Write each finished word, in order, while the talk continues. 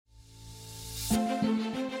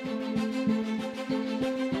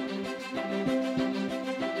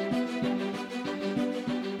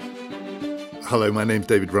Hello, my name's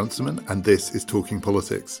David Runciman, and this is Talking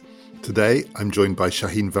Politics. Today, I'm joined by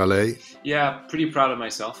Shaheen Vallée. Yeah, pretty proud of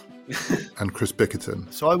myself. And Chris Bickerton.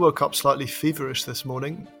 So I woke up slightly feverish this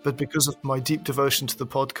morning, but because of my deep devotion to the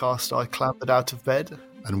podcast, I clambered out of bed.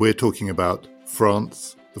 And we're talking about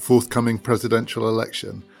France, the forthcoming presidential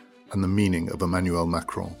election, and the meaning of Emmanuel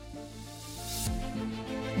Macron.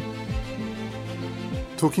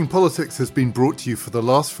 Talking Politics has been brought to you for the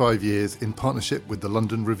last 5 years in partnership with the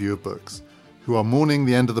London Review of Books, who are mourning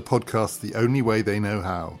the end of the podcast the only way they know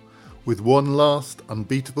how, with one last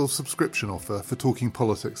unbeatable subscription offer for Talking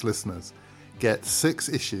Politics listeners. Get 6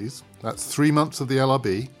 issues, that's 3 months of the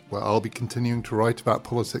LRB, where I'll be continuing to write about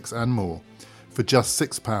politics and more, for just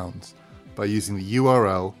 £6 by using the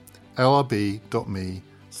URL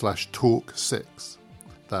lrb.me/talk6.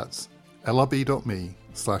 That's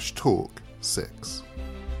lrb.me/talk6.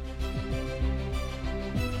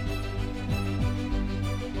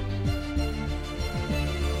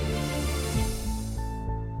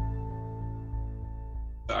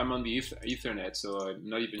 I'm on the Ethernet, so I'm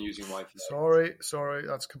not even using Wi-Fi. Sorry,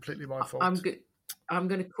 that's completely my fault. I'm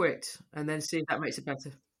going to quit and then see if that makes it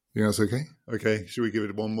better. Yeah, that's okay. Okay, should we give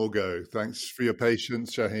it one more go? Thanks for your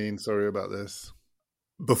patience, Shaheen. Sorry about this.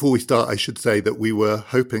 Before we start, I should say that we were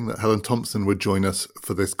hoping that Helen Thompson would join us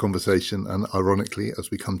for this conversation. And ironically, as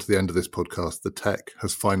we come to the end of this podcast, the tech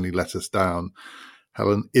has finally let us down.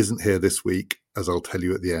 Helen isn't here this week, as I'll tell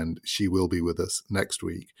you at the end. She will be with us next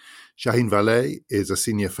week. Shaheen Vallée is a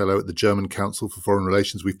senior fellow at the German Council for Foreign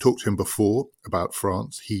Relations. We've talked to him before about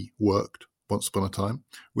France. He worked, once upon a time,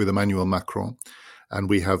 with Emmanuel Macron. And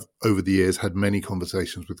we have, over the years, had many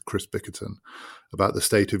conversations with Chris Bickerton about the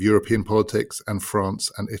state of European politics and France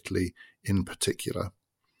and Italy in particular.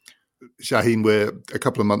 Shaheen, we're a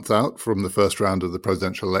couple of months out from the first round of the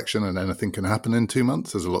presidential election, and anything can happen in 2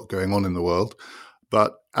 months. There's a lot going on in the world.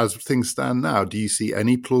 But as things stand now, do you see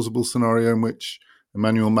any plausible scenario in which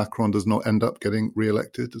Emmanuel Macron does not end up getting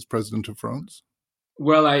re-elected as president of France?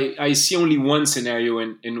 Well, I see only one scenario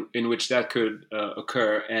in which that could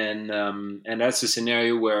occur, and that's a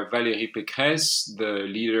scenario where Valérie Pécresse, the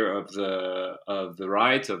leader of the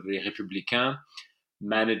right, of the Républicains,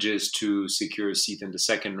 manages to secure a seat in the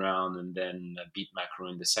second round and then beat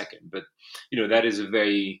Macron in the second. But that is a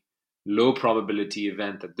very low probability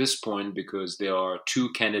event at this point, because there are 2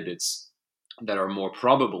 candidates that are more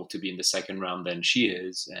probable to be in the second round than she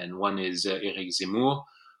is, and one is Éric Zemmour,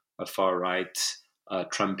 a far right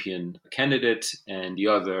Trumpian candidate, and the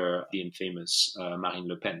other, the infamous Marine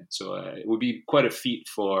Le Pen. So it would be quite a feat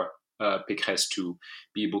for Pécresse to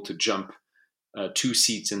be able to jump 2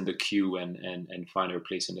 seats in the queue and find her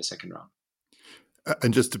place in the second round.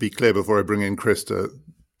 And just to be clear, before I bring in Chris to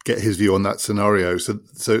get his view on that scenario, so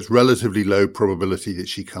it's relatively low probability that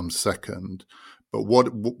she comes second. But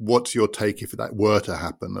what's your take, if that were to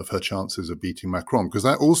happen, of her chances of beating Macron? Because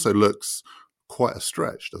that also looks quite a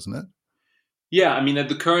stretch, doesn't it? Yeah, I mean, at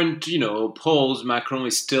the current, polls, Macron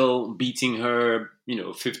is still beating her,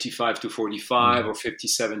 55 to 45 or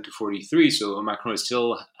 57 to 43. So Macron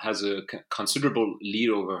still has a considerable lead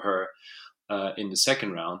over her in the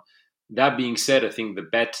second round. That being said, I think the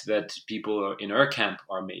bet that people in her camp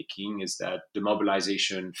are making is that the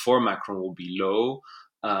mobilization for Macron will be low,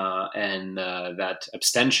 and that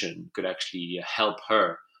abstention could actually help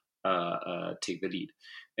her take the lead.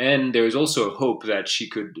 And there is also a hope that she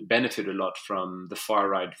could benefit a lot from the far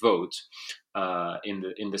right vote in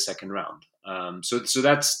the second round. So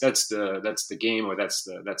that's the game, or that's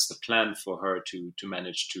the plan for her to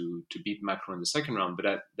manage to beat Macron in the second round.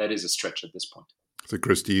 But that is a stretch at this point. So,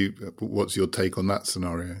 Chris, what's your take on that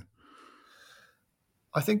scenario?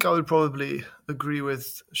 I think I would probably agree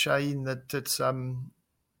with Shaheen that it's one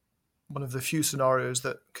of the few scenarios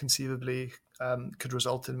that conceivably could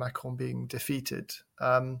result in Macron being defeated.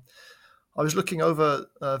 I was looking over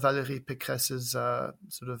Valérie Pécresse's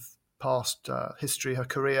sort of past history, her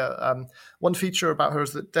career. One feature about her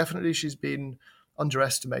is that definitely she's been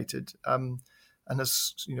underestimated and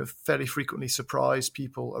has, fairly frequently surprised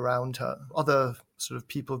people around her. Other sort of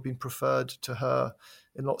people have been preferred to her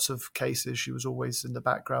in lots of cases. She was always in the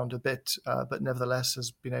background a bit, but nevertheless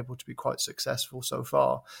has been able to be quite successful so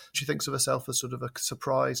far. She thinks of herself as sort of a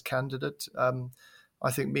surprise candidate.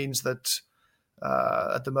 I think means that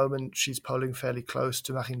at the moment she's polling fairly close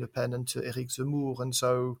to Marine Le Pen and to Éric Zemmour, and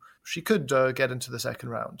so she could get into the second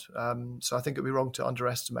round. So I think it'd be wrong to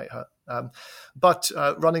underestimate her. But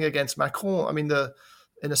running against Macron, I mean,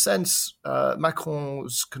 in a sense,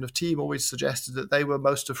 Macron's kind of team always suggested that they were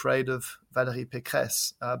most afraid of Valérie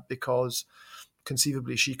Pécresse because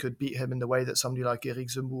conceivably she could beat him in the way that somebody like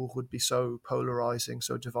Éric Zemmour would be so polarizing,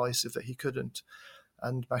 so divisive that he couldn't.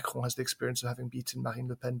 and Macron has the experience of having beaten Marine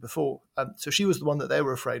Le Pen before. So she was the one that they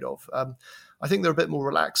were afraid of. I think they're a bit more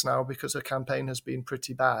relaxed now because her campaign has been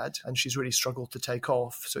pretty bad and she's really struggled to take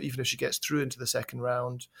off. So even if she gets through into the second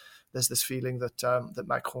round, there's this feeling that that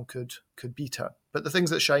Macron could beat her. But the things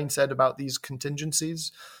that Shane said about these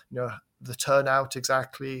contingencies, the turnout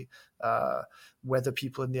exactly, whether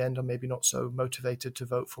people in the end are maybe not so motivated to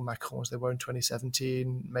vote for Macron as they were in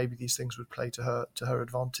 2017, maybe these things would play to her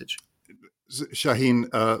advantage. Shaheen,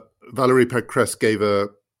 Valérie Pécresse gave a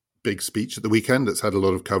big speech at the weekend that's had a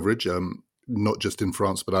lot of coverage, not just in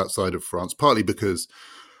France but outside of France, partly because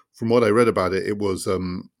from what I read about it, it was,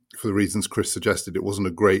 for the reasons Chris suggested, it wasn't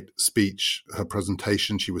a great speech. Her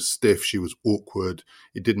presentation, she was stiff, she was awkward.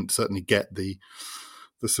 It didn't certainly get the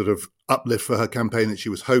sort of uplift for her campaign that she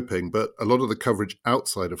was hoping. But a lot of the coverage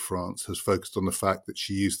outside of France has focused on the fact that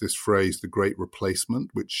she used this phrase, the great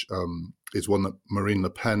replacement, which is one that Marine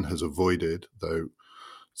Le Pen has avoided, though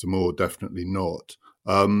Zemmour definitely not.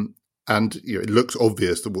 And it looks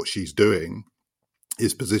obvious that what she's doing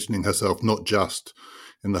is positioning herself not just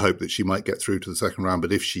in the hope that she might get through to the second round,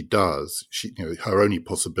 but if she does, her only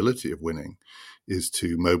possibility of winning is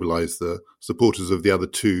to mobilize the supporters of the other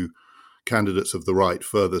two candidates of the right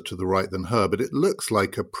further to the right than her. But it looks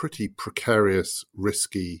like a pretty precarious,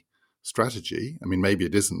 risky strategy. I mean, maybe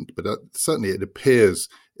it isn't, but certainly it appears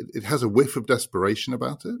it has a whiff of desperation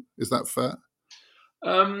about it. Is that fair?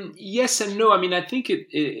 Yes and no. I mean, I think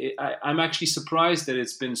I'm actually surprised that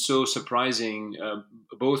it's been so surprising,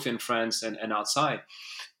 both in France and outside.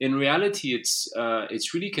 In reality,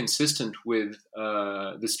 it's really consistent with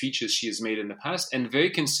the speeches she has made in the past, and very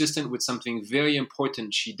consistent with something very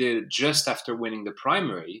important she did just after winning the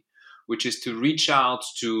primary, which is to reach out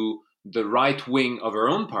to the right wing of her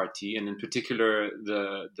own party, and in particular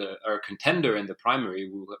our contender in the primary,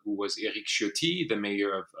 who was Éric Ciotti, the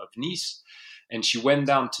mayor of Nice. And she went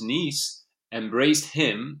down to Nice, embraced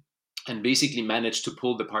him, and basically managed to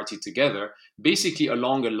pull the party together, basically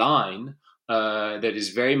along a line that is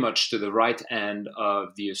very much to the right end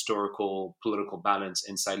of the historical political balance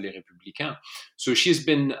inside Les Républicains. So she's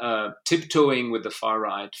been tiptoeing with the far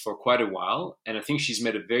right for quite a while, and I think she's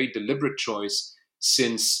made a very deliberate choice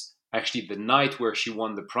since actually the night where she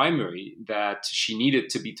won the primary, that she needed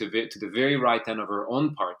to be to the very right end of her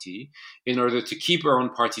own party in order to keep her own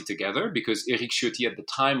party together, because Éric Ciotti at the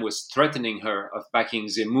time was threatening her of backing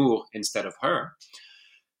Zemmour instead of her.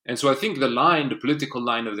 And so I think the political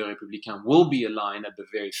line of the Républicains will be a line at the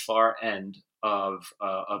very far end of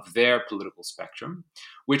their political spectrum,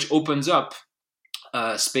 which opens up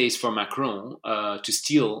space for Macron to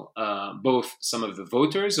steal both some of the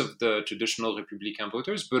voters of the traditional Républicain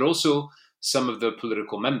voters, but also some of the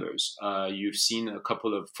political members. You've seen a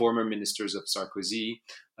couple of former ministers of Sarkozy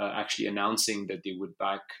actually announcing that they would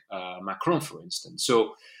back Macron, for instance.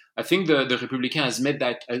 So I think the Républicains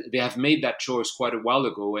have made that choice quite a while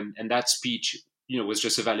ago, and that speech, was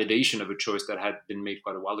just a validation of a choice that had been made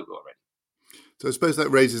quite a while ago already. So I suppose that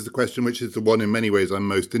raises the question, which is the one in many ways I'm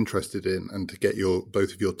most interested in, and to get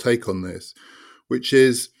both of your take on this, which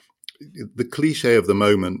is the cliche of the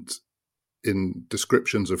moment in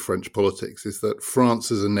descriptions of French politics is that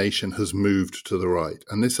France as a nation has moved to the right.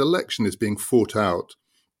 And this election is being fought out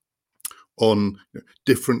on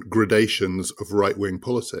different gradations of right-wing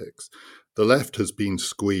politics. The left has been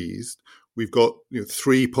squeezed. We've got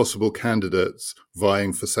three possible candidates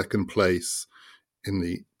vying for second place in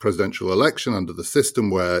the presidential election under the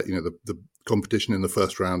system where the competition in the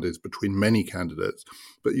first round is between many candidates.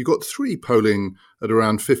 But you've got three polling at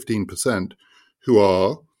around 15% who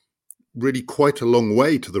are really quite a long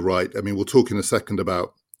way to the right. I mean, we'll talk in a second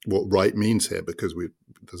about what right means here, because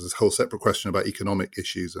there's this whole separate question about economic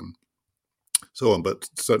issues and so on. But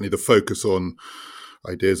certainly the focus on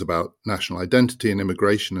ideas about national identity and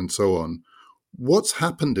immigration and so on. What's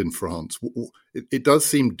happened in France? It does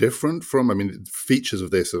seem different features of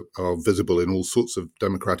this are visible in all sorts of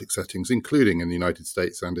democratic settings, including in the United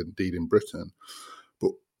States and indeed in Britain.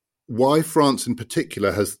 But why France in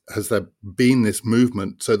particular has there been this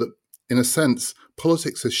movement so that, in a sense,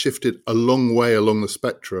 politics has shifted a long way along the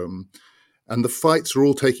spectrum and the fights are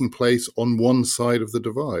all taking place on one side of the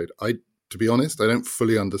divide? To be honest, I don't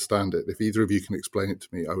fully understand it. If either of you can explain it to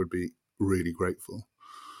me, I would be really grateful.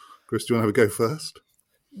 Chris, do you want to have a go first?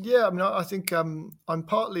 Yeah, I think I'm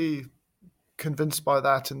partly convinced by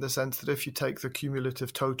that in the sense that if you take the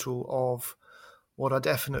cumulative total of what are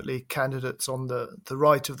definitely candidates on the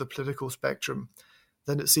right of the political spectrum,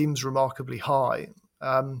 then it seems remarkably high.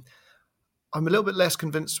 I'm a little bit less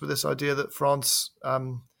convinced with this idea that France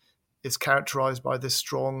is characterized by this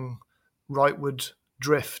strong rightward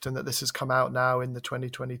drift and that this has come out now in the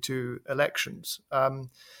 2022 elections.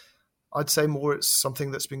 I'd say more it's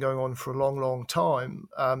something that's been going on for a long, long time.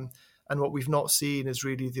 And what we've not seen is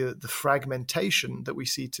really the fragmentation that we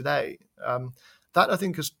see today. That, I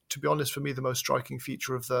think, is, to be honest, for me, the most striking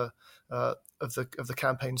feature of the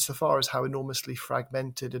campaign so far is how enormously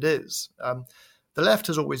fragmented it is. The left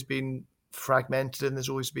has always been fragmented, and there's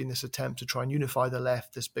always been this attempt to try and unify the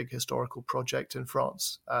left, this big historical project in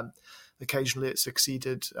France. Occasionally it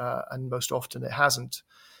succeeded, and most often it hasn't.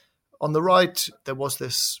 On the right, there was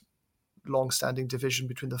this long-standing division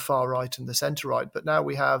between the far right and the centre-right, but now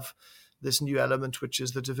we have this new element, which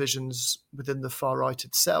is the divisions within the far right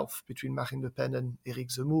itself between Marine Le Pen and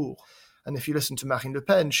Éric Zemmour. And if you listen to Marine Le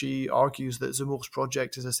Pen, she argues that Zemmour's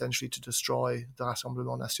project is essentially to destroy the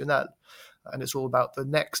Rassemblement National. And it's all about the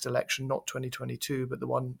next election, not 2022, but the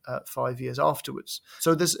one 5 years afterwards.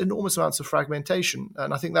 So there's enormous amounts of fragmentation.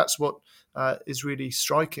 And I think that's what is really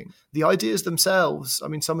striking. The ideas themselves, I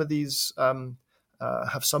mean, some of these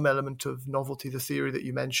have some element of novelty. The theory that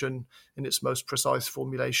you mention in its most precise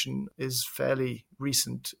formulation is fairly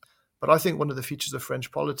recent. But I think one of the features of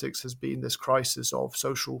French politics has been this crisis of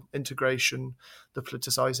social integration, the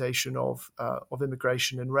politicization of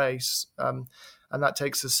immigration and race. And that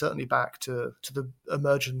takes us certainly back to the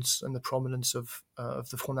emergence and the prominence of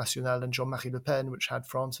the Front National and Jean-Marie Le Pen, which had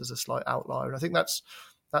France as a slight outlier. And I think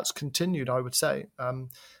that's continued, I would say.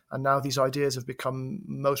 And now these ideas have become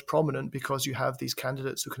most prominent because you have these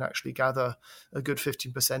candidates who can actually gather a good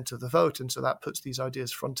 15% of the vote. And so that puts these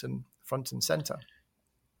ideas front and center.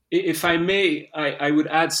 If I may, I would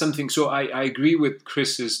add something. So I agree with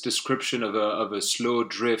Chris's description of a slow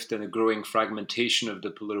drift and a growing fragmentation of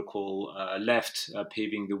the political left,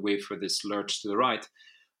 paving the way for this lurch to the right.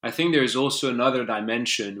 I think there is also another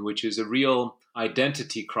dimension, which is a real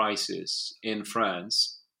identity crisis in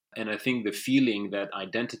France. And I think the feeling that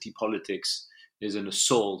identity politics is an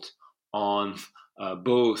assault on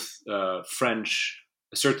both a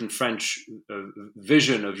certain French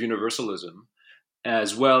vision of universalism,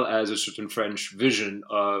 as well as a certain French vision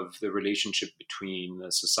of the relationship between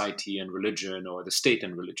society and religion, or the state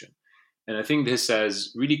and religion. And I think this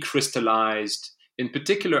has really crystallized, in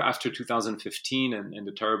particular after 2015 and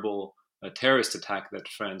the terrible terrorist attack that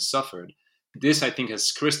France suffered. This, I think,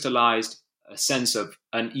 has crystallized a sense of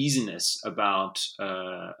uneasiness about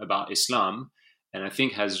Islam, and I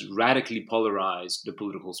think has radically polarized the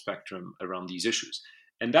political spectrum around these issues.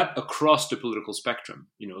 And that across the political spectrum.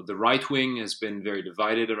 You know, the right wing has been very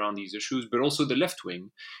divided around these issues, but also the left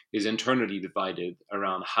wing is internally divided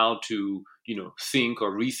around how to, think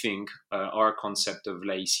or rethink our concept of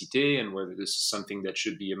laïcité, and whether this is something that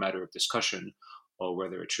should be a matter of discussion or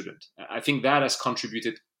whether it shouldn't. I think that has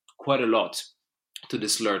contributed quite a lot to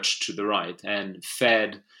this lurch to the right and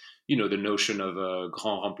fed, the notion of a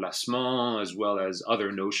grand remplacement, as well as other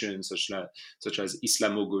notions such as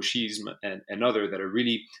Islamo-gauchisme and other that are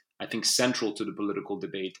really, I think, central to the political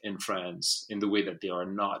debate in France in the way that they are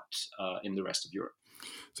not in the rest of Europe.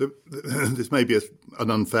 So this may be an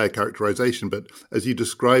unfair characterization, but as you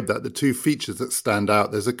describe that, the two features that stand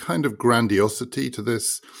out, there's a kind of grandiosity to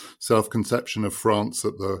this self-conception of France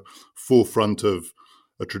at the forefront of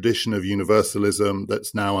a tradition of universalism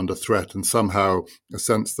that's now under threat, and somehow a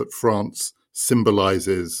sense that France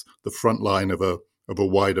symbolizes the front line of a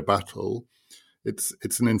wider battle. It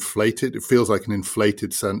feels like an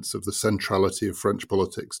inflated sense of the centrality of French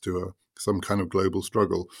politics to some kind of global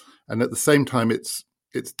struggle. And at the same time, it's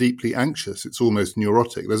deeply anxious. It's almost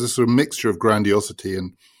neurotic. There's a sort of mixture of grandiosity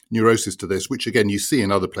and neurosis to this, which again you see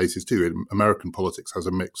in other places too. American politics has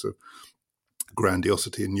a mix of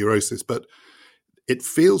grandiosity and neurosis, but it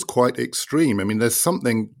feels quite extreme. I mean, there's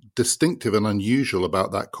something distinctive and unusual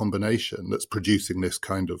about that combination that's producing this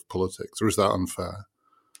kind of politics, or is that unfair?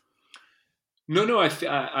 No.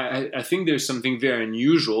 I think there's something very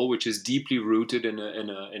unusual, which is deeply rooted in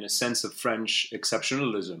a sense of French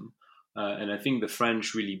exceptionalism, and I think the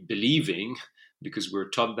French really believing, because we're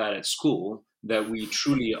taught that at school, that we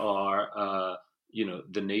truly are,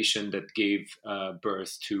 the nation that gave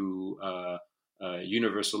birth to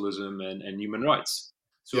universalism and human rights.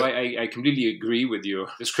 So yeah. I completely agree with your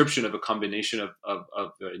description of a combination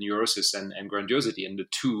of neurosis and grandiosity, and the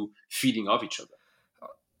two feeding off each other.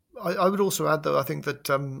 I would also add, though, I think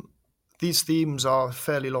that these themes are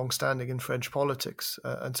fairly long-standing in French politics,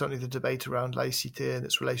 and certainly the debate around laïcité and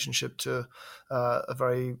its relationship to a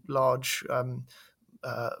very large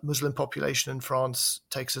Muslim population in France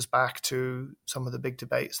takes us back to some of the big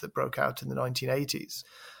debates that broke out in the 1980s.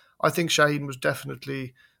 I think Shaheen was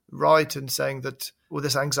definitely right in saying that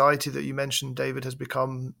this anxiety that you mentioned, David, has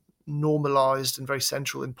become normalized and very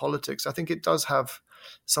central in politics. I think it does have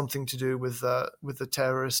something to do with the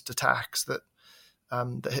terrorist attacks that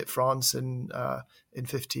hit France in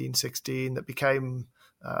 1516, that became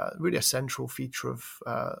really a central feature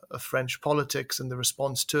of French politics and the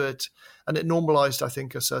response to it, and it normalized, I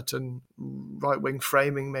think, a certain right-wing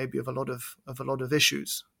framing, maybe of a lot of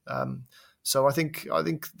issues. So I think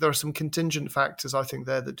there are some contingent factors, I think,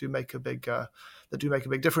 there that do make a big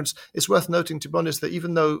difference. It's worth noting, to be honest, that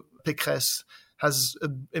even though Pécresse has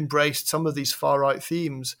embraced some of these far-right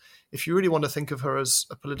themes, if you really want to think of her as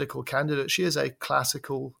a political candidate, she is a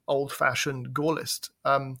classical, old-fashioned Gaullist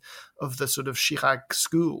of the sort of Chirac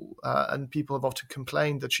school. And people have often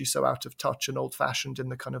complained that she's so out of touch and old-fashioned in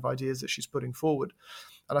the kind of ideas that she's putting forward.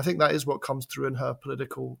 And I think that is what comes through in her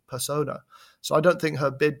political persona. So I don't think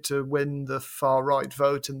her bid to win the far-right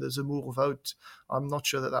vote and the Zemmour vote, I'm not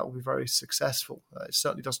sure that will be very successful. It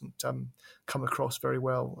certainly doesn't come across very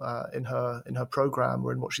well in her program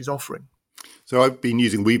or in what she's offering. So we've been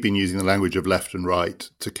using the language of left and right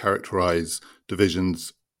to characterize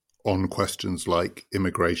divisions on questions like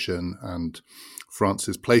immigration and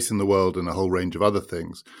France's place in the world and a whole range of other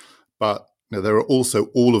things. But there are also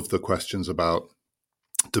all of the questions about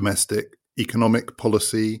domestic economic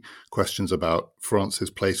policy, questions about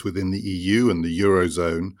France's place within the EU and the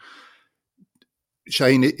Eurozone.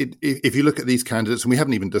 Shane, if you look at these candidates, and we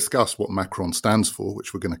haven't even discussed what Macron stands for,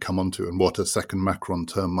 which we're going to come on to, and what a second Macron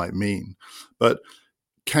term might mean, but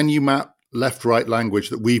can you map left-right language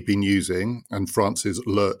that we've been using and France's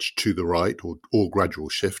lurch to the right or gradual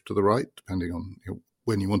shift to the right, depending on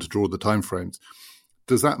when you want to draw the timeframes?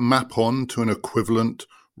 Does that map on to an equivalent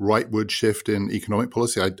rightward shift in economic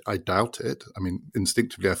policy? I doubt it. I mean,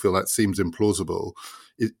 instinctively, I feel that seems implausible.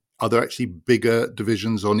 Are there actually bigger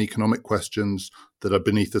divisions on economic questions that are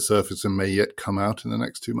beneath the surface and may yet come out in the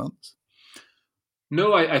next 2 months?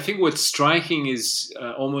 No, I think what's striking is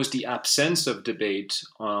almost the absence of debate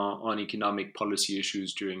on economic policy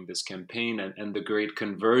issues during this campaign and the great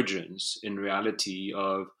convergence in reality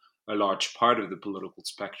of a large part of the political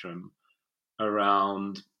spectrum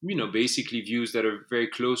around, basically views that are very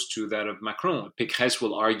close to that of Macron. Pécresse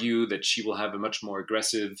will argue that she will have a much more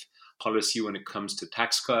aggressive policy when it comes to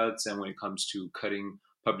tax cuts and when it comes to cutting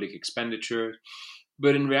public expenditure.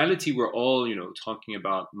 But in reality, we're all, talking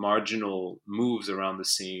about marginal moves around the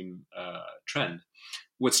same trend.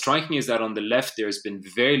 What's striking is that on the left, there's been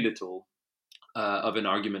very little of an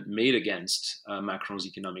argument made against Macron's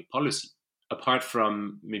economic policy. Apart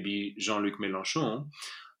from maybe Jean-Luc Mélenchon,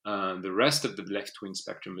 the rest of the left-wing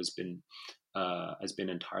spectrum has been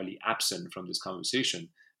entirely absent from this conversation.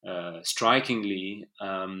 Strikingly,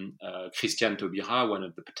 Christiane Taubira, one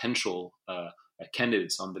of the potential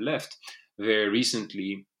candidates on the left, very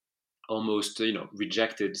recently almost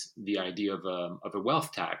rejected the idea of a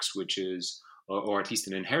wealth tax, which is, or at least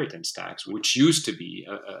an inheritance tax, which used to be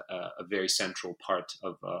a very central part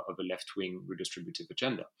of a left-wing redistributive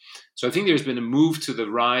agenda. So I think there's been a move to the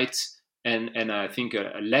right, and I think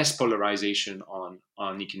a less polarization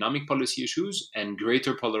on economic policy issues and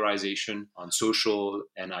greater polarization on social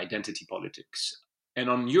and identity politics. And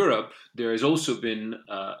on Europe, there has also been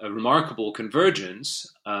a remarkable convergence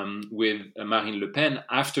with Marine Le Pen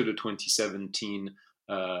after the 2017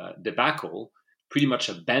 debacle, pretty much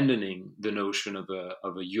abandoning the notion of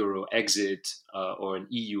a Euro exit or an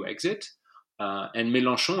EU exit. And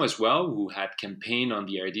Mélenchon as well, who had campaigned on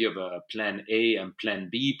the idea of a plan A and plan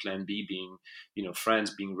B being,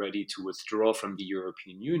 France being ready to withdraw from the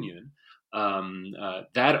European Union.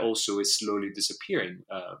 That also is slowly disappearing.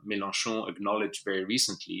 Mélenchon acknowledged very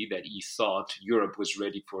recently that he thought Europe was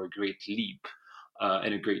ready for a great leap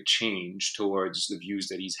and a great change towards the views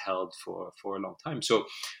that he's held for a long time. So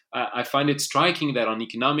I find it striking that on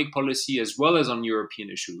economic policy as well as on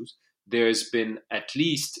European issues, there's been at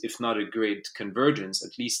least, if not a great convergence,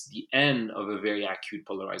 at least the end of a very acute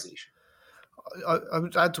polarization. I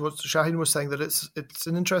would add to what Shaheen was saying, that it's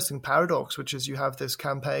an interesting paradox, which is you have this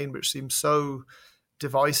campaign which seems so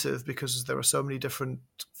divisive because there are so many different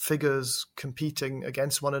figures competing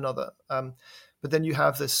against one another. But then you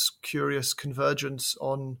have this curious convergence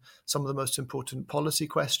on some of the most important policy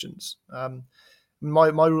questions.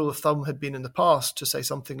 My rule of thumb had been in the past to say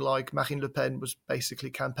something like Marine Le Pen was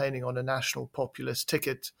basically campaigning on a national populist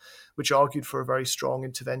ticket, which argued for a very strong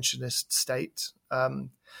interventionist state.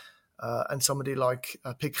 And somebody like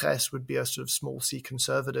Pécresse would be a sort of small c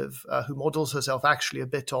conservative who models herself actually a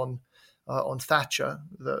bit on Thatcher.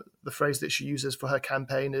 The phrase that she uses for her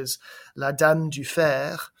campaign is la dame du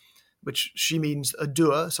fer, which she means a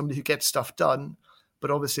doer, somebody who gets stuff done. But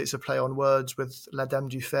obviously it's a play on words with la dame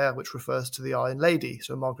du fer, which refers to the Iron Lady,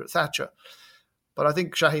 so Margaret Thatcher. But I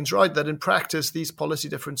think Shaheen's right that in practice, these policy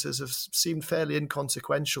differences have seemed fairly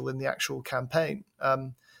inconsequential in the actual campaign.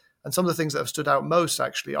 And some of the things that have stood out most,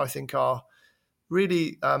 actually, I think are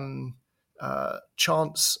really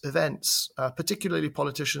chance events, particularly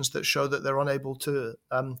politicians that show that they're unable to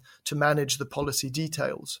manage the policy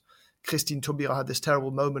details. Christine Taubira had this terrible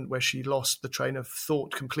moment where she lost the train of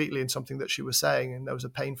thought completely in something that she was saying, and there was a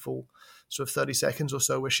painful sort of 30 seconds or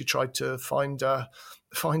so where she tried to find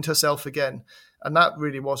herself again, and that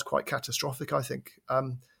really was quite catastrophic, I think.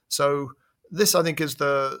 So this, I think, is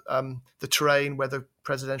the terrain where the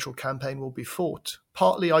presidential campaign will be fought,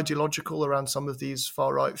 partly ideological around some of these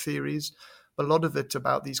far-right theories, but a lot of it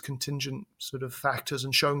about these contingent sort of factors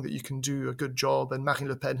and showing that you can do a good job. And Marine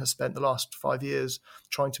Le Pen has spent the last 5 years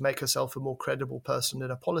trying to make herself a more credible person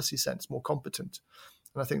in a policy sense, more competent.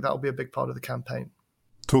 And I think that will be a big part of the campaign.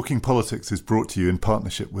 Talking Politics is brought to you in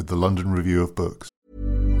partnership with the London Review of Books.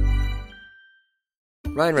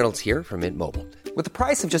 Ryan Reynolds here from Mint Mobile. With the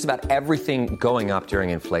price of just about everything going up during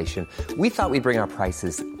inflation, we thought we'd bring our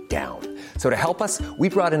prices down. So to help us, we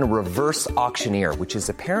brought in a reverse auctioneer, which is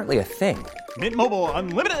apparently a thing. Mint Mobile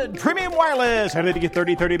Unlimited Premium Wireless. How to get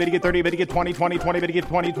 30, 30, bit to get 30, bit to get 20, 20, 20, bit to get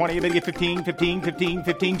 20, 20, bit to get 15, 15, 15,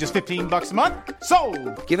 15, just $15 a month?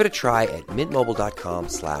 Sold! Give it a try at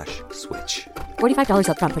mintmobile.com/switch. $45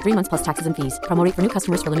 up front for 3 months plus taxes and fees. Promo rate for new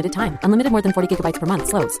customers for limited time. Unlimited more than 40 gigabytes per month.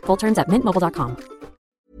 Slows full terms at mintmobile.com.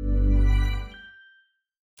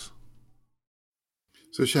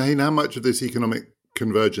 So, Shaheen, how much of this economic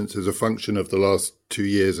convergence is a function of the last 2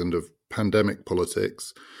 years and of pandemic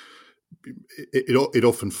politics? It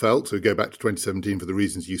often felt, so go back to 2017 for the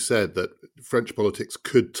reasons you said, that French politics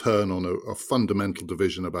could turn on a fundamental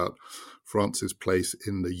division about France's place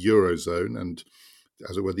in the Eurozone and,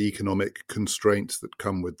 as it were, the economic constraints that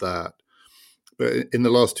come with that. But in the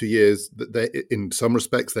last 2 years, in some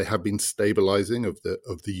respects, they have been stabilizing of the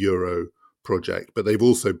Euro project, but they've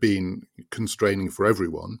also been constraining for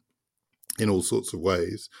everyone in all sorts of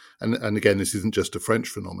ways. And again, this isn't just a French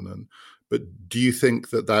phenomenon, but do you think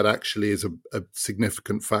that actually is a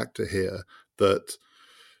significant factor here, that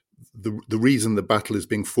the reason the battle is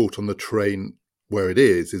being fought on the terrain where it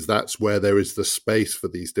is that's where there is the space for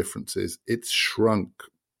these differences? It's shrunk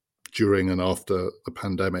during and after the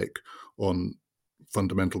pandemic on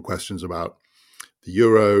fundamental questions about the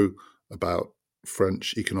euro, about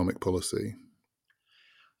French economic policy.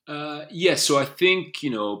 Yes, so I think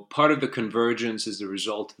part of the convergence is the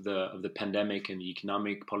result of the pandemic and the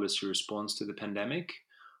economic policy response to the pandemic.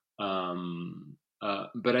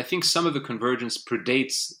 But I think some of the convergence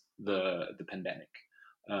predates the pandemic.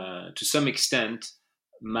 To some extent,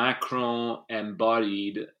 Macron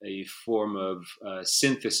embodied a form of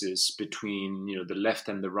synthesis between the left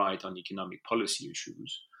and the right on economic policy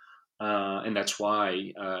issues. And that's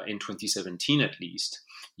why in 2017, at least,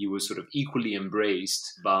 he was sort of equally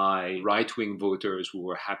embraced by right-wing voters who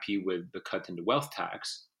were happy with the cut in the wealth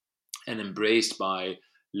tax, and embraced by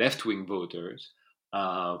left-wing voters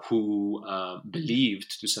who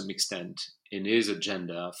believed to some extent in his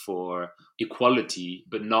agenda for equality,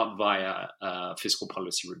 but not via fiscal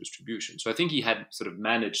policy redistribution. So I think he had sort of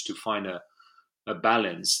managed to find a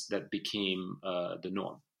balance that became the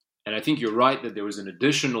norm. And I think you're right that there was an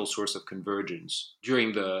additional source of convergence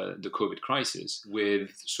during the COVID crisis,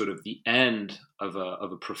 with sort of the end of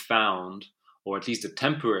a profound, or at least a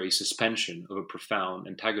temporary suspension of a profound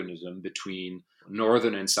antagonism between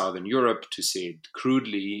Northern and Southern Europe, to say it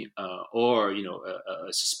crudely, or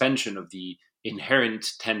a suspension of the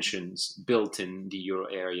inherent tensions built in the Euro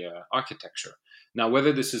area architecture. Now,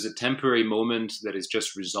 whether this is a temporary moment that is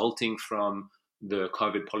just resulting from the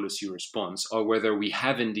COVID policy response, or whether we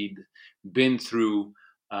have indeed been through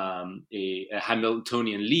a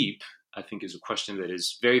Hamiltonian leap, I think is a question that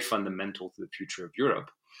is very fundamental to the future of Europe.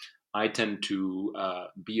 I tend to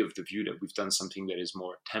be of the view that we've done something that is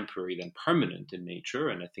more temporary than permanent in nature,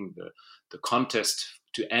 and I think the contest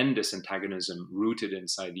to end this antagonism rooted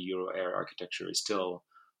inside the Euro area architecture is still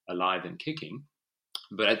alive and kicking.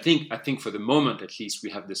 But I think for the moment, at least, we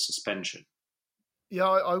have this suspension. Yeah,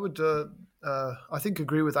 I would, I think,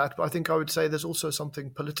 agree with that. But I think I would say there's also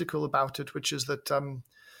something political about it, which is that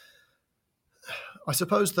I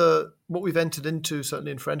suppose what we've entered into,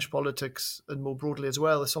 certainly in French politics and more broadly as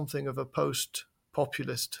well, is something of a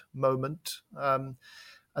post-populist moment. And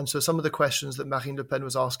so some of the questions that Marine Le Pen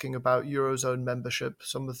was asking about Eurozone membership,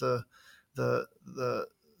 some of the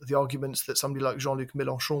arguments that somebody like Jean-Luc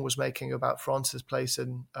Mélenchon was making about France's place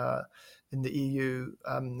in the EU,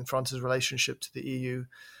 France's relationship to the EU.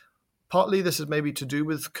 Partly this is maybe to do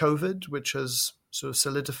with COVID, which has sort of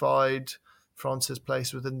solidified France's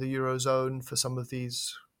place within the Eurozone for some of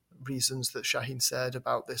these reasons that Shaheen said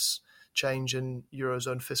about this change in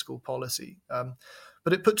Eurozone fiscal policy.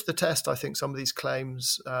 But it put to the test, I think, some of these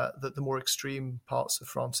claims that the more extreme parts of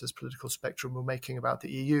France's political spectrum were making about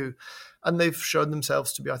the EU. And they've shown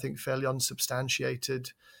themselves to be, I think, fairly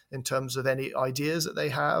unsubstantiated in terms of any ideas that they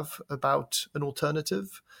have about an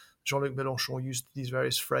alternative. Jean-Luc Mélenchon used these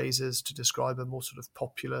various phrases to describe a more sort of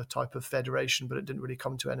popular type of federation, but it didn't really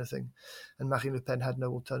come to anything. And Marine Le Pen had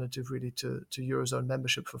no alternative really to Eurozone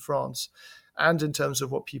membership for France. And in terms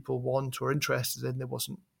of what people want or interested in, there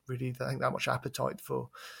wasn't really, I think, that much appetite for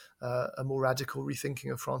a more radical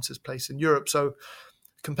rethinking of France's place in Europe. So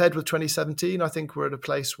compared with 2017, I think we're at a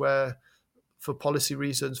place where, for policy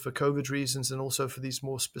reasons, for COVID reasons, and also for these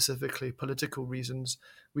more specifically political reasons,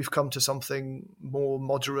 we've come to something more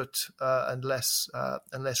moderate and less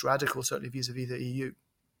radical, certainly vis-a-vis the EU.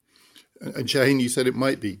 And Shaheen, you said it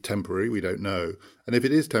might be temporary. We don't know. And if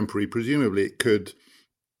it is temporary, presumably it could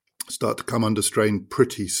start to come under strain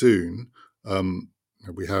pretty soon.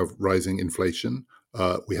 We have rising inflation.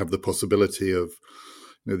 We have the possibility of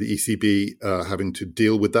the ECB having to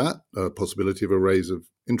deal with that, possibility of a raise of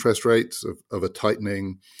interest rates, of a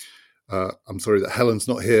tightening. I'm sorry that Helen's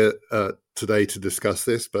not here today to discuss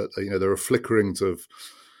this, but there are flickerings of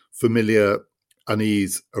familiar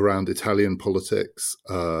unease around Italian politics,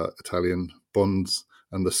 Italian bonds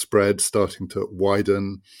and the spread starting to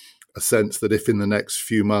widen, a sense that if in the next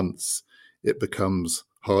few months it becomes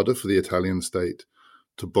harder for the Italian state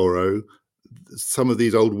to borrow, some of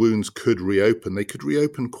these old wounds could reopen. They could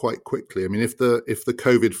reopen quite quickly. I mean, if the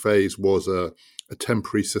COVID phase was a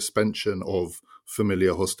temporary suspension of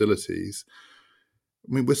familiar hostilities,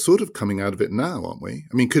 I mean, we're sort of coming out of it now, aren't we?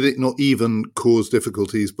 I mean, could it not even cause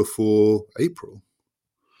difficulties before April?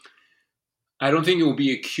 I don't think it will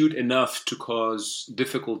be acute enough to cause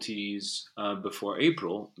difficulties before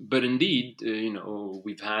April. But indeed,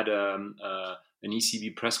 we've had an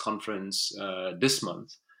ECB press conference this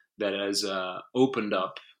month that has opened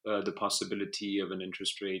up the possibility of an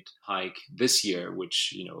interest rate hike this year,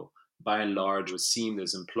 which, by and large was seen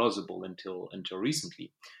as implausible until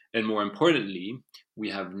recently. And more importantly, we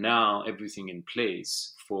have now everything in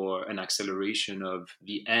place for an acceleration of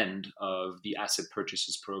the end of the asset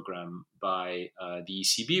purchases program by the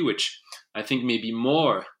ECB, which I think may be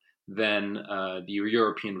more than the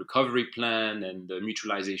European recovery plan and the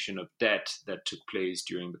mutualization of debt that took place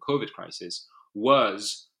during the COVID crisis,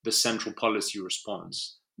 was the central policy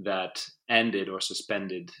response that ended or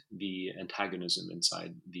suspended the antagonism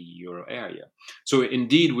inside the euro area. So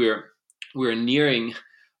indeed, we're nearing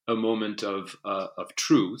a moment of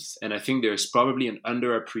truth, and I think there's probably an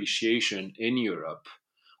underappreciation in Europe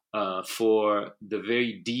for the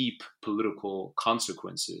very deep political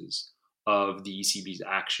consequences of the ECB's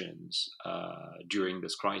actions during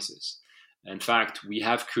this crisis. In fact, we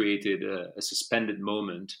have created a suspended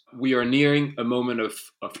moment. We are nearing a moment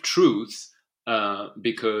of truth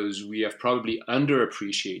because we have probably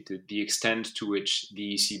underappreciated the extent to which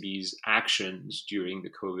the ECB's actions during the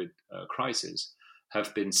COVID crisis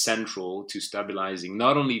have been central to stabilizing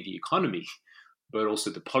not only the economy, but also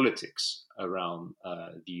the politics around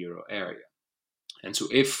the euro area. And so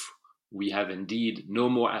if we have indeed no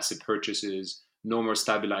more asset purchases, no more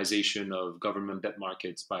stabilization of government debt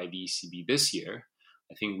markets by the ECB this year,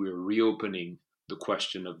 I think we're reopening the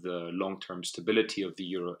question of the long-term stability of the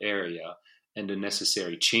euro area and the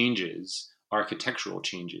necessary changes, architectural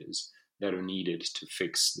changes, that are needed to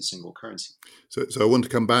fix the single currency. So I want to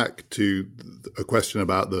come back to a question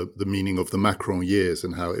about the meaning of the Macron years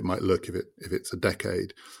and how it might look if it's a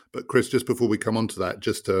decade. But Chris, just before we come on to that,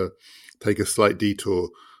 just to take a slight detour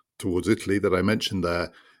towards Italy that I mentioned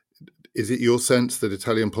there, is it your sense that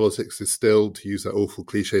Italian politics is still, to use that awful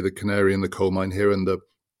cliche, the canary in the coal mine here, and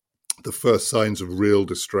the first signs of real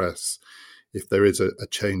distress, if there is a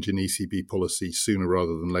change in ECB policy sooner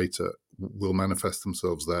rather than later, will manifest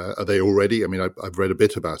themselves there? Are they already? I mean, I've read a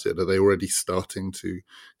bit about it. Are they already starting to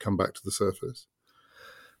come back to the surface?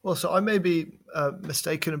 Well, so I may be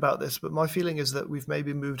mistaken about this, but my feeling is that we've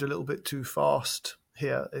maybe moved a little bit too fast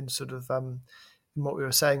here in sort of in what we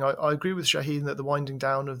were saying. I agree with Shaheen that the winding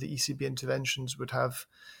down of the ECB interventions would have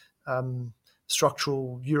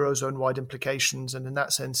structural Eurozone-wide implications. And in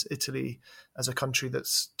that sense, Italy, as a country that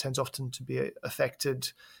tends often to be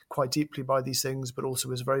affected quite deeply by these things, but also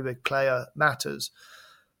is a very big player, matters.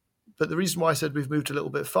 But the reason why I said we've moved a little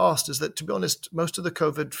bit fast is that, to be honest, most of the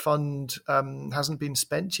COVID fund hasn't been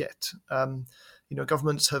spent yet.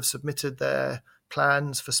 Governments have submitted their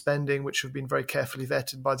plans for spending, which have been very carefully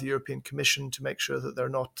vetted by the European Commission to make sure that they're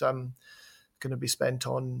not going to be spent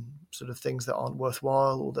on sort of things that aren't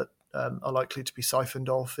worthwhile or that are likely to be siphoned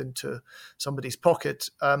off into somebody's pocket.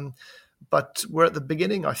 But we're at the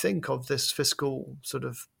beginning, I think, of this fiscal sort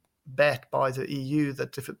of bet by the EU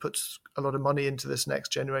that if it puts a lot of money into this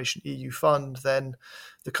next generation EU fund, then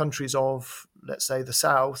the countries of, let's say, the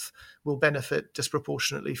South will benefit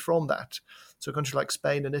disproportionately from that. So countries like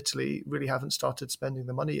Spain and Italy really haven't started spending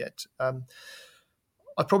the money yet.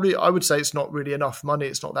 I would say it's not really enough money.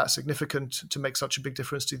 It's not that significant to make such a big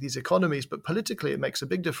difference to these economies, but politically it makes a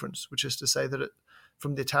big difference, which is to say that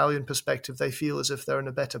from the Italian perspective, they feel as if they're in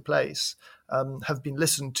a better place, have been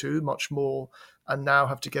listened to much more, and now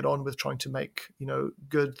have to get on with trying to make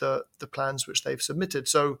good the plans which they've submitted.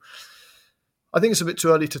 So I think it's a bit too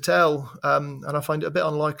early to tell, and I find it a bit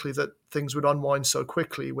unlikely that things would unwind so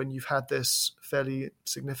quickly when you've had this fairly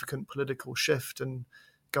significant political shift, and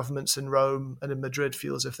governments in Rome and in Madrid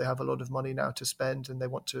feel as if they have a lot of money now to spend and they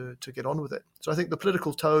want to get on with it. So I think the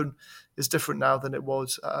political tone is different now than it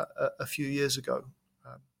was a few years ago.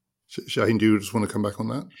 Shaheen, do you just want to come back on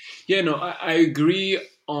that? Yeah, no, I agree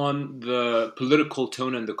on the political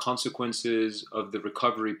tone and the consequences of the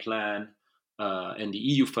recovery plan and the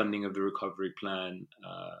EU funding of the recovery plan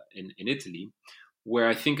in Italy. Where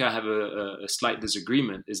I think I have a slight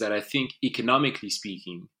disagreement is that I think economically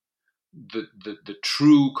speaking, the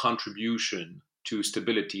true contribution to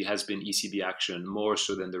stability has been ECB action more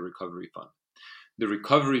so than the recovery fund. The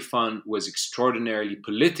recovery fund was extraordinarily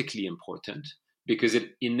politically important because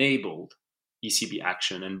it enabled ECB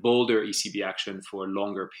action and bolder ECB action for a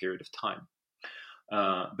longer period of time.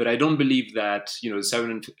 But I don't believe that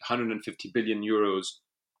 750 billion euros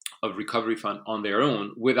of recovery fund on their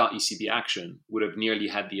own without ECB action would have nearly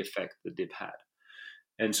had the effect that they've had.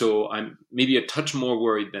 And so I'm maybe a touch more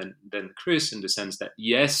worried than Chris in the sense that,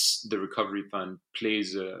 yes, the recovery fund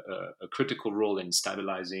plays a critical role in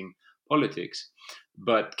stabilizing politics,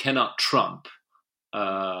 but cannot trump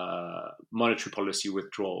monetary policy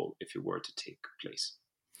withdrawal if it were to take place.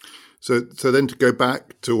 So then to go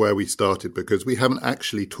back to where we started, because we haven't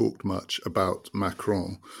actually talked much about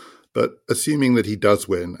Macron, but assuming that he does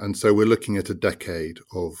win, and so we're looking at a decade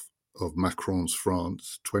of Macron's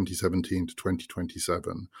France, 2017 to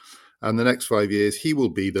 2027. And the next 5 years, he will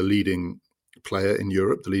be the leading player in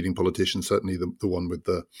Europe, the leading politician, certainly the one with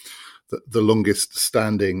the longest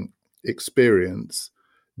standing experience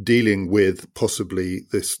dealing with possibly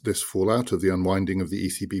this fallout of the unwinding of the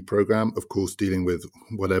ECB program, of course, dealing with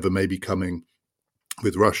whatever may be coming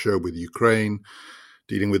with Russia, with Ukraine,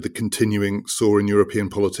 dealing with the continuing sore in European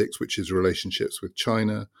politics, which is relationships with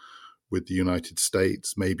China, with the United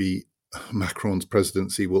States. Maybe Macron's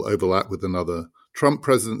presidency will overlap with another Trump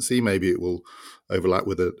presidency. Maybe it will overlap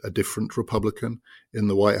with a different Republican in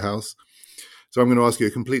the White House. So I'm going to ask you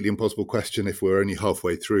a completely impossible question if we're only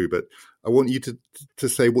halfway through, but I want you to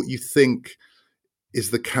say what you think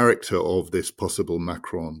is the character of this possible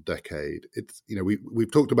Macron decade. It's,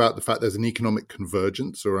 we've talked about the fact there's an economic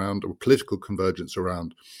convergence around, or political convergence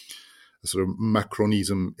around a sort of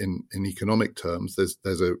Macronism in economic terms.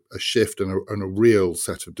 There's a shift and a real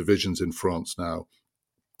set of divisions in France now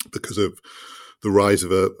because of the rise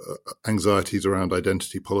of anxieties around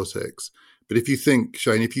identity politics. But if you think,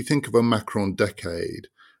 Shane, of a Macron decade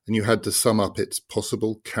and you had to sum up its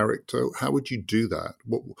possible character, how would you do that?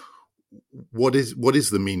 What is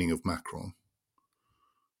the meaning of Macron?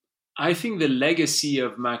 I think the legacy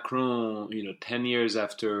of Macron, 10 years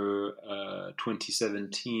after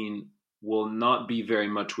 2017, will not be very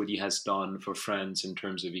much what he has done for France in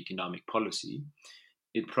terms of economic policy.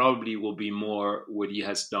 It probably will be more what he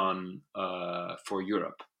has done for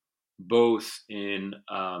Europe, both in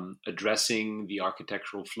addressing the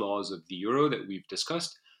architectural flaws of the euro that we've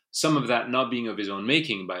discussed, some of that not being of his own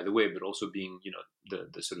making, by the way, but also being,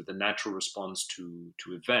 the sort of the natural response to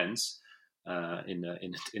events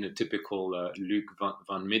in a typical Luc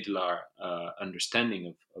van Middelaar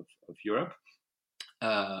understanding of Europe.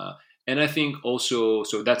 And I think also,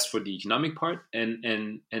 so that's for the economic part.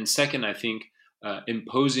 And second, I think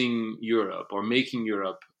imposing Europe or making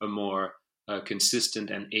Europe a more consistent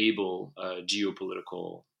and able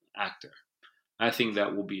geopolitical actor. I think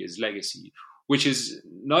that will be his legacy, which is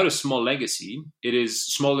not a small legacy. It is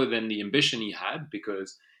smaller than the ambition he had,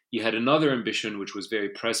 because he had another ambition which was very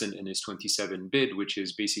present in his 27 bid, which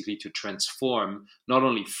is basically to transform not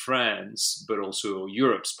only France, but also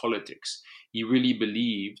Europe's politics. He really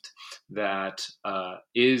believed that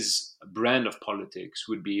his brand of politics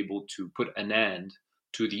would be able to put an end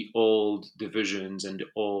to the old divisions and the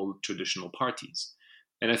old traditional parties.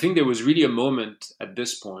 And I think there was really a moment at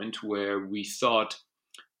this point where we thought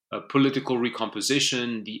a political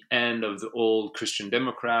recomposition, the end of the old Christian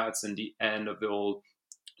Democrats and the end of the old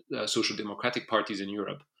social democratic parties in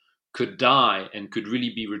Europe could die and could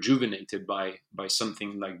really be rejuvenated by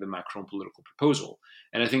something like the Macron political proposal.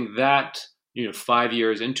 And I think that, 5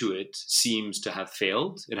 years into it seems to have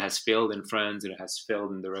failed. It has failed in France, and it has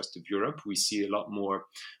failed in the rest of Europe. We see a lot more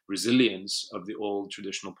resilience of the old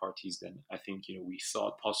traditional parties than I think we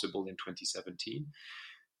thought possible in 2017.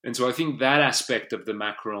 And so I think that aspect of the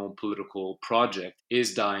Macron political project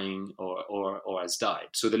is dying or has died.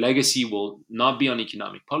 So the legacy will not be on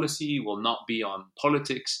economic policy, will not be on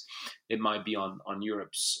politics. It might be on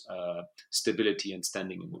Europe's stability and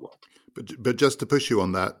standing in the world. But just to push you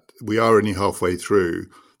on that, we are only halfway through.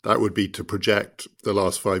 That would be to project the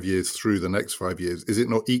last 5 years through the next 5 years. Is it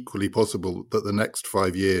not equally possible that the next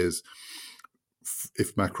 5 years,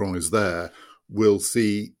 if Macron is there, will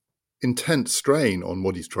see intense strain on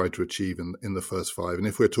what he's tried to achieve in the first 5? And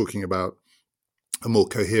if we're talking about a more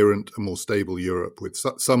coherent, a more stable Europe with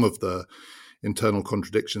some of the internal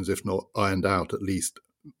contradictions, if not ironed out, at least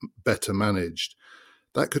better managed,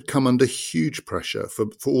 that could come under huge pressure for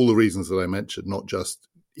all the reasons that I mentioned, not just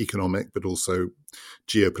economic, but also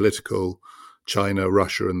geopolitical, China,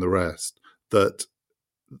 Russia, and the rest, that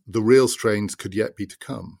the real strains could yet be to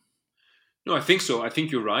come. No, I think so. I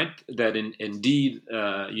think you're right that indeed,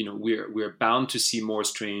 we're bound to see more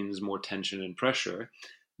strains, more tension and pressure.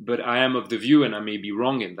 But I am of the view, and I may be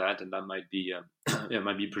wrong in that, and that might be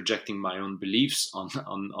might be projecting my own beliefs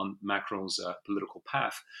on Macron's political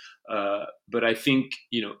path. But I think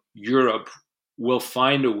Europe will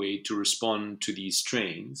find a way to respond to these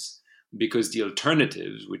strains, because the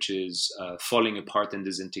alternatives, which is falling apart and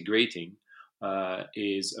disintegrating,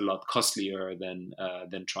 is a lot costlier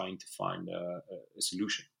than trying to find a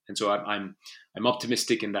solution. And so I'm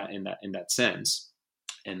optimistic in that sense,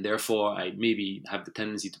 and therefore I maybe have the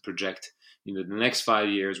tendency to project the next 5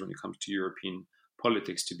 years when it comes to European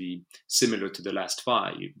politics to be similar to the last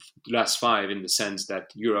five in the sense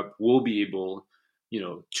that Europe will be able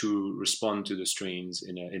to respond to the strains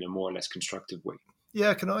in a more or less constructive way.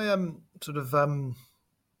 Yeah, can I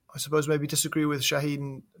I suppose maybe disagree with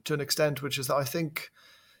Shaheen to an extent, which is that I think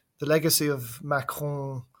the legacy of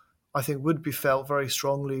Macron, I think, would be felt very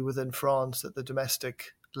strongly within France at the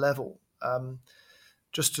domestic level.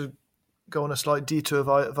 Just to go on a slight detour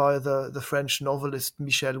via the French novelist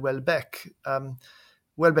Michel Houellebecq.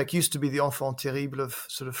 Houellebecq used to be the enfant terrible of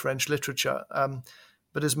sort of French literature,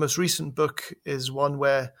 but his most recent book is one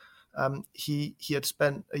where he had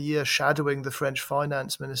spent a year shadowing the French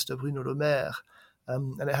finance minister Bruno Le Maire,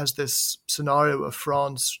 and it has this scenario of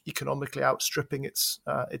France economically outstripping its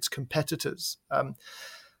competitors.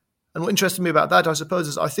 And what interested me about that, I suppose,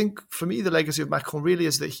 is I think for me the legacy of Macron really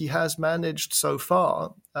is that he has managed so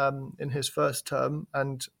far in his first term,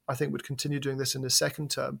 and I think would continue doing this in his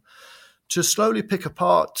second term, to slowly pick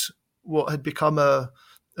apart what had become an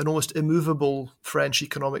almost immovable French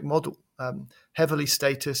economic model, heavily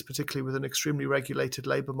statist, particularly with an extremely regulated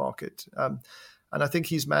labour market. And I think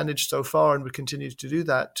he's managed so far, and would continue to do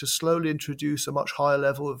that, to slowly introduce a much higher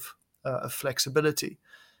level of flexibility.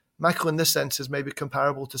 Macron, in this sense, is maybe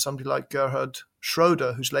comparable to somebody like Gerhard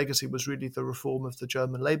Schroeder, whose legacy was really the reform of the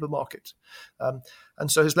German labour market.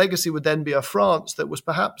 And so his legacy would then be a France that was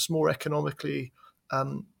perhaps more economically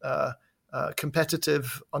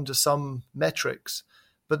competitive under some metrics,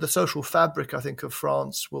 but the social fabric, I think, of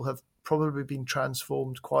France will have probably been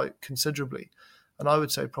transformed quite considerably, and I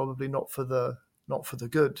would say probably not for the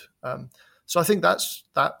good. So I think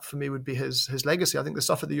that for me would be his legacy. I think the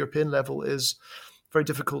stuff at the European level is very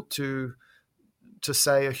difficult to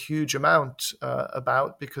say a huge amount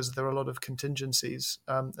about, because there are a lot of contingencies,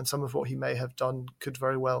 and some of what he may have done could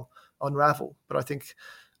very well unravel. But I think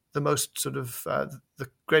the most sort of the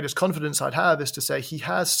greatest confidence I'd have is to say he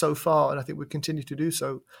has so far, and I think would continue to do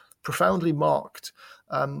so, profoundly marked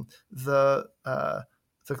the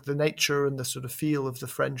nature and the sort of feel of the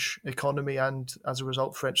French economy, and as a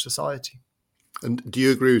result, French society. And do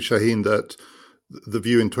you agree with Shaheen that the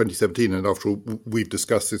view in 2017, and after all, we've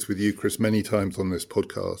discussed this with you, Chris, many times on this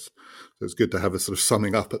podcast, so it's good to have a sort of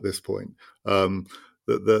summing up at this point,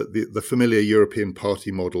 the familiar European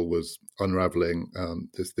party model was unraveling,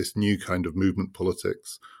 this new kind of movement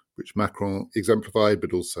politics, which Macron exemplified,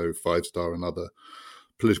 but also Five Star and other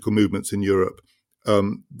political movements in Europe,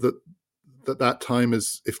 that time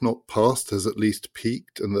is, if not past, has at least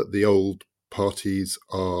peaked, and that the old parties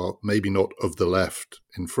are maybe not of the left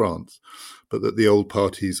in France, but that the old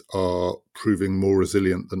parties are proving more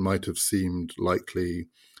resilient than might have seemed likely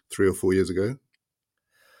 3 or 4 years ago?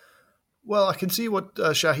 Well, I can see what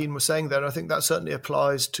Shaheen was saying there, and I think that certainly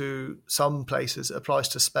applies to some places. It applies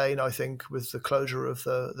to Spain, I think, with the closure of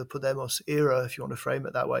the Podemos era, if you want to frame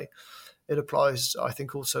it that way. It applies, I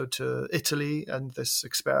think, also to Italy and this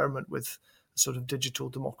experiment with sort of digital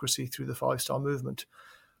democracy through the Five Star Movement.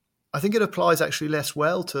 I think it applies actually less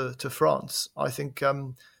well to France. I think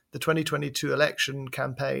the 2022 election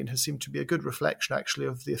campaign has seemed to be a good reflection, actually,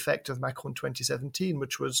 of the effect of Macron 2017,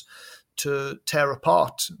 which was to tear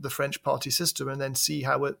apart the French party system and then see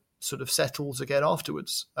how it sort of settles again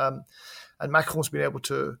afterwards. And Macron's been able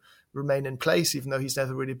to remain in place, even though he's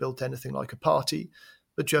never really built anything like a party.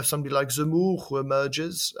 But you have somebody like Zemmour who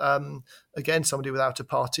emerges, again, somebody without a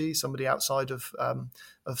party, somebody outside of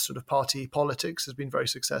sort of party politics, has been very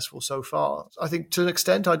successful so far. I think to an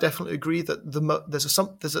extent, I definitely agree that there's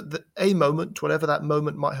a moment, whatever that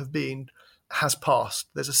moment might have been, has passed.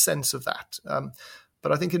 There's a sense of that.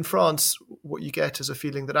 But I think in France, what you get is a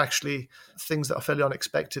feeling that actually things that are fairly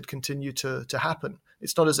unexpected continue to happen.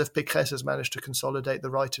 It's not as if Pécresse has managed to consolidate the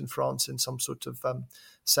right in France in some sort of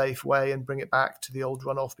safe way and bring it back to the old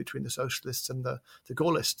runoff between the socialists and the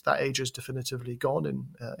Gaullists. That age is definitively gone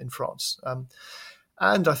in France.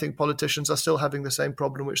 And I think politicians are still having the same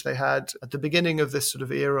problem which they had at the beginning of this sort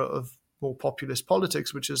of era of more populist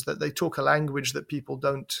politics, which is that they talk a language that people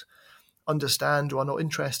don't understand or are not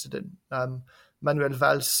interested in. Manuel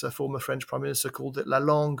Valls, a former French prime minister, called it la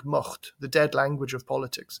langue morte, the dead language of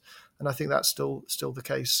politics. And I think that's still the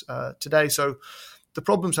case today. So the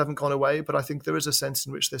problems haven't gone away, but I think there is a sense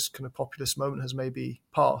in which this kind of populist moment has maybe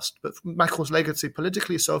passed. But Macron's legacy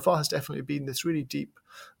politically so far has definitely been this really deep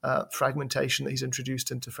fragmentation that he's introduced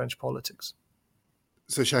into French politics.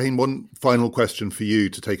 So, Shaheen, one final question for you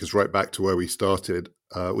to take us right back to where we started.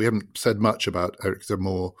 We haven't said much about Éric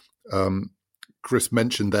Zemmour. Chris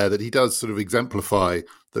mentioned there that he does sort of exemplify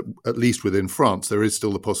that, at least within France, there is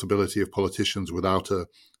still the possibility of politicians without a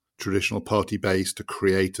traditional party base to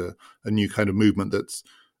create a new kind of movement that's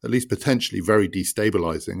at least potentially very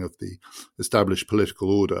destabilizing of the established political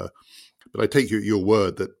order. But I take you at your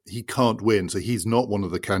word that he can't win, so he's not one of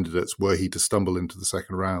the candidates, were he to stumble into the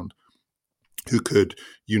second round, who could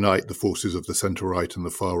unite the forces of the centre-right and the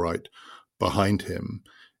far-right behind him.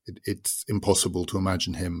 It's impossible to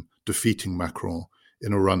imagine him defeating Macron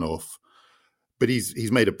in a runoff. But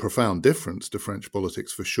he's made a profound difference to French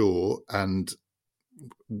politics for sure. And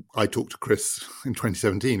I talked to Chris in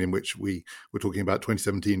 2017, in which we were talking about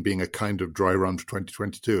 2017 being a kind of dry run for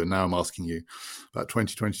 2022. And now I'm asking you about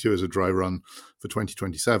 2022 as a dry run for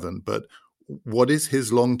 2027. But what is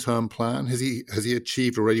his long-term plan? Has he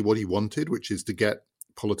achieved already what he wanted, which is to get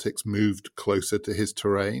politics moved closer to his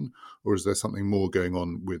terrain, or is there something more going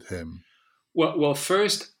on with him? Well,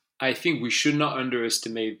 first, I think we should not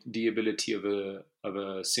underestimate the ability of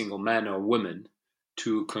a single man or woman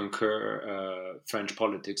to conquer French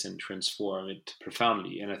politics and transform it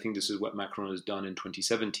profoundly. And I think this is what Macron has done in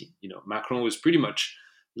 2017. Macron was pretty much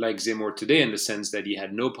like Zemmour today in the sense that he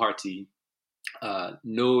had no party,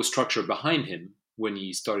 no structure behind him when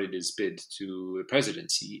he started his bid to the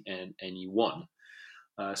presidency, and he won.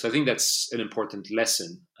 So I think that's an important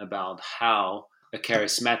lesson about how a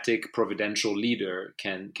charismatic, providential leader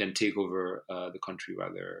can take over the country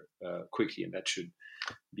rather quickly, and that should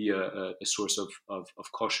be a source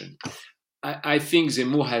of caution. I think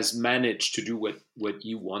Zemmour has managed to do what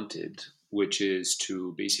he wanted, which is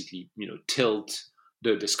to basically tilt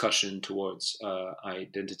the discussion towards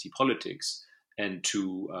identity politics and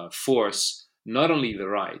to force not only the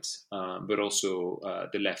right, but also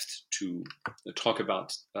the left to talk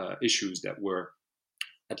about issues that were,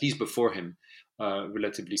 at least before him,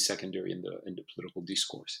 relatively secondary in the political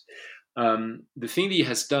discourse. The thing that he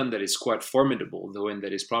has done that is quite formidable, though, and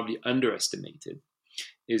that is probably underestimated,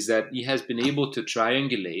 is that he has been able to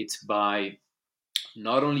triangulate by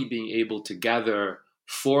not only being able to gather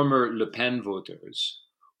former Le Pen voters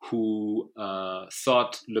who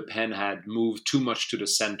thought Le Pen had moved too much to the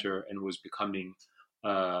center and was becoming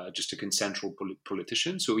just a consensual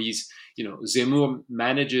politician. So Zemmour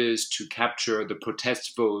manages to capture the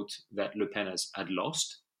protest vote that Le Pen had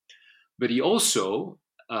lost, but he also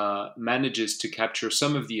manages to capture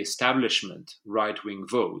some of the establishment right-wing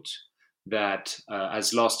vote that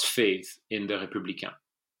has lost faith in the Républicains.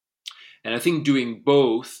 And I think doing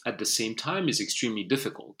both at the same time is extremely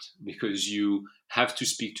difficult because you have to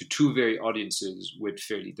speak to two very audiences with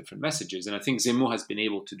fairly different messages. And I think Zemmour has been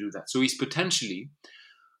able to do that. So he's potentially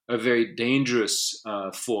a very dangerous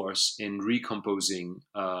force in recomposing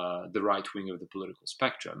the right wing of the political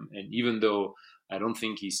spectrum. And even though I don't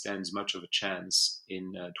think he stands much of a chance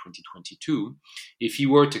in 2022, if he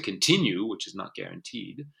were to continue, which is not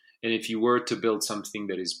guaranteed, and if he were to build something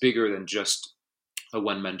that is bigger than just a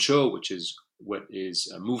one-man show, which is what his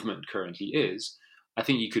movement currently is, I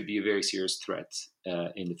think he could be a very serious threat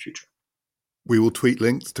in the future. We will tweet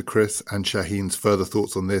links to Chris and Shaheen's further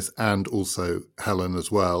thoughts on this, and also Helen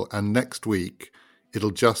as well. And next week,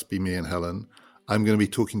 it'll just be me and Helen. I'm going to be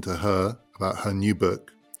talking to her about her new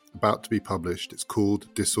book, about to be published. It's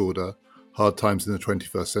called Disorder: Hard Times in the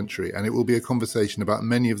 21st Century. And it will be a conversation about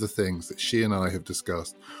many of the things that she and I have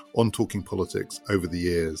discussed on Talking Politics over the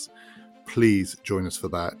years. Please join us for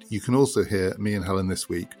that. You can also hear me and Helen this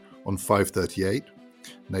week on 538,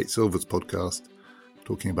 Nate Silver's podcast,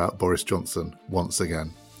 talking about Boris Johnson once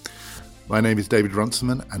again. My name is David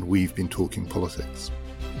Runciman, and we've been talking politics.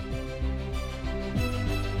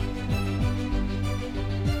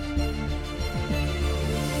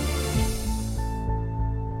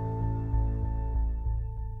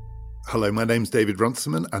 Hello, my name's David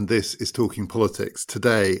Runciman, and this is Talking Politics.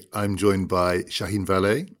 Today, I'm joined by Shaheen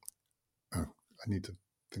Vallée. Oh, I need to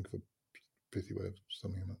think of a pithy way of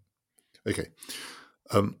summing him up. Okay.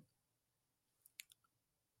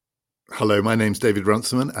 Hello, my name's David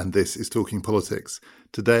Runciman, and this is Talking Politics.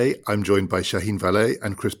 Today, I'm joined by Shaheen Vallée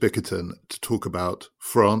and Chris Bickerton to talk about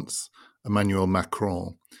France, Emmanuel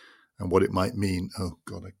Macron, and what it might mean. Oh,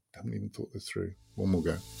 God, I haven't even thought this through. One more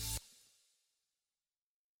go.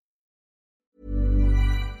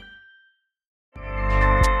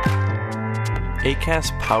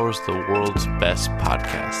 Acast powers the world's best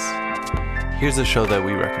podcasts. Here's a show that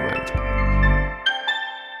we recommend.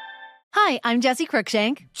 Hi, I'm Jessie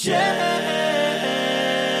Cruikshank. Jessie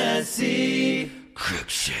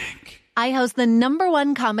Cruikshank. I host the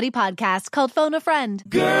 #1 comedy podcast called Phone a Friend.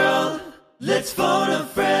 Girl, let's phone a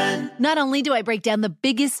friend. Not only do I break down the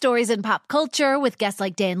biggest stories in pop culture with guests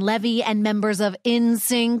like Dan Levy and members of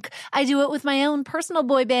NSYNC, I do it with my own personal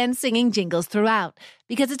boy band singing jingles throughout.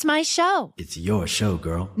 Because it's my show. It's your show,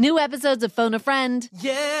 girl. New episodes of Phone a Friend.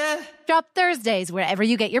 Yeah. Drop Thursdays wherever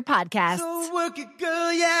you get your podcasts. So work it,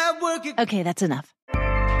 girl, yeah, work it. Okay, that's enough.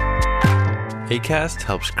 Acast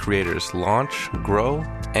helps creators launch, grow,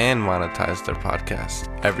 and monetize their podcasts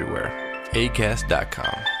everywhere.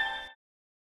 Acast.com.